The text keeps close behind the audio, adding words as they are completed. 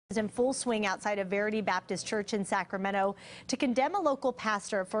Is in full swing outside of Verity Baptist Church in Sacramento to condemn a local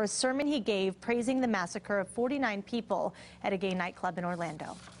pastor for a sermon he gave praising the massacre of 49 people at a gay nightclub in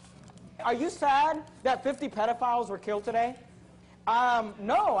Orlando. Are you sad that 50 pedophiles were killed today?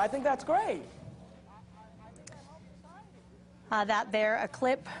 No, I think that's great. A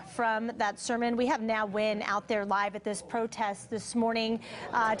clip from that sermon. We have Now Win out there live at this protest this morning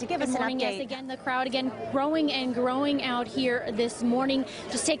to give us an update. Yes, again, the crowd growing and growing out here this morning.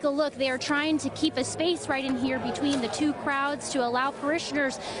 Just take a look. They are trying to keep a space right in here between the two crowds to allow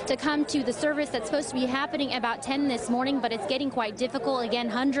parishioners to come to the service that's supposed to be happening about 10 this morning, but it's getting quite difficult. Again,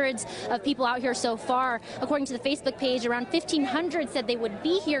 hundreds of people out here so far. According to the Facebook page, around 1,500 said they would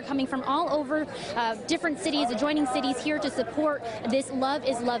be here, coming from all over different cities, adjoining cities, here to support this Love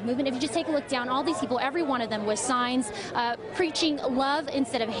is Love movement. If you just take a look down, all these people, every one of them with signs preaching love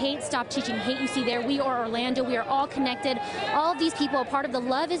instead of hate. Stop teaching hate. You see there, we are Orlando. We are all connected. All of these people are part of the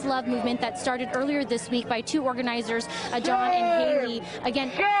Love is Love movement that started earlier this week by two organizers, John and Haley.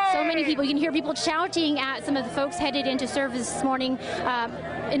 Again, so many people. You can hear people shouting at some of the folks headed into service this morning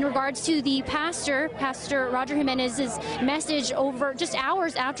in regards to the Pastor Roger Jimenez's message over just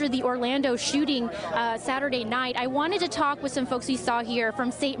hours after the Orlando shooting Saturday night. I wanted to talk with some folks we saw here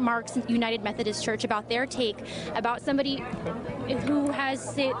from St. Mark's United Methodist Church about their take about somebody who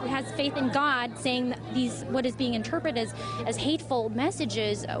has faith in God saying these what is being interpreted as hateful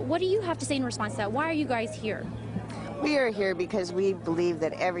messages. What do you have to say in response to that? Why are you guys here? We are here because we believe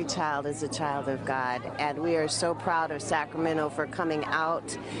that every child is a child of God, and we are so proud of Sacramento for coming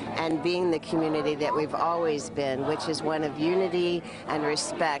out and being the community that we've always been, which is one of unity and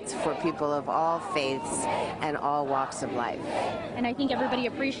respect for people of all faiths and all walks of life. And I think everybody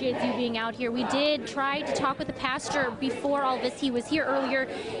appreciates you being out here. We did try to talk with the pastor before all this. He was here earlier.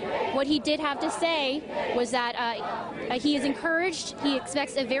 What he did have to say was that he is encouraged. He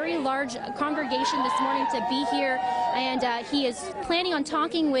expects a very large congregation this morning to be here. And he is planning on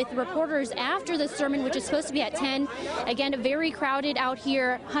talking with reporters after the sermon, which is supposed to be at 10. Again, very crowded out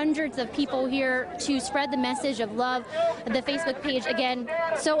here, hundreds of people here to spread the message of love. The Facebook page, again,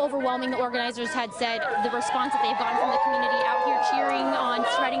 so overwhelming. The organizers had said the response that they've gotten from the community out here cheering on,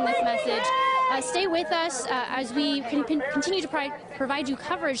 spreading this message. Stay with us as we continue to provide you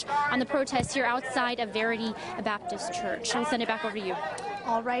coverage on the protests here outside of Verity Baptist Church. I'll send it back over to you.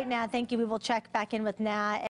 All right, Nat, thank you. We will check back in with Nat.